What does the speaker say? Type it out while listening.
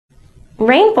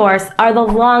Rainforests are the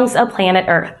lungs of planet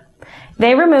Earth.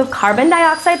 They remove carbon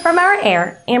dioxide from our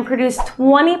air and produce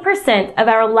 20% of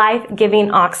our life-giving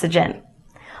oxygen.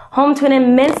 Home to an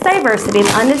immense diversity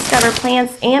of undiscovered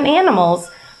plants and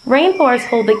animals, rainforests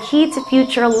hold the key to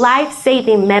future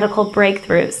life-saving medical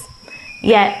breakthroughs.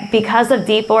 Yet, because of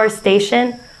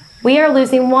deforestation, we are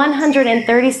losing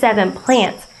 137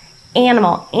 plant,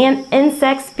 animal, and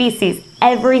insect species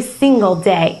every single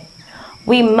day.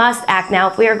 We must act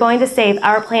now if we are going to save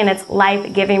our planet's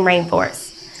life-giving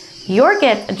rainforests. Your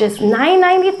gift of just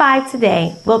 $9.95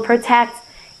 today will protect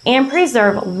and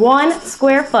preserve 1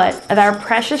 square foot of our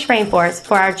precious rainforest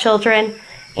for our children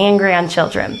and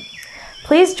grandchildren.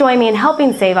 Please join me in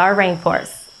helping save our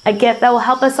rainforests, a gift that will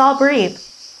help us all breathe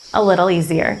a little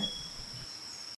easier.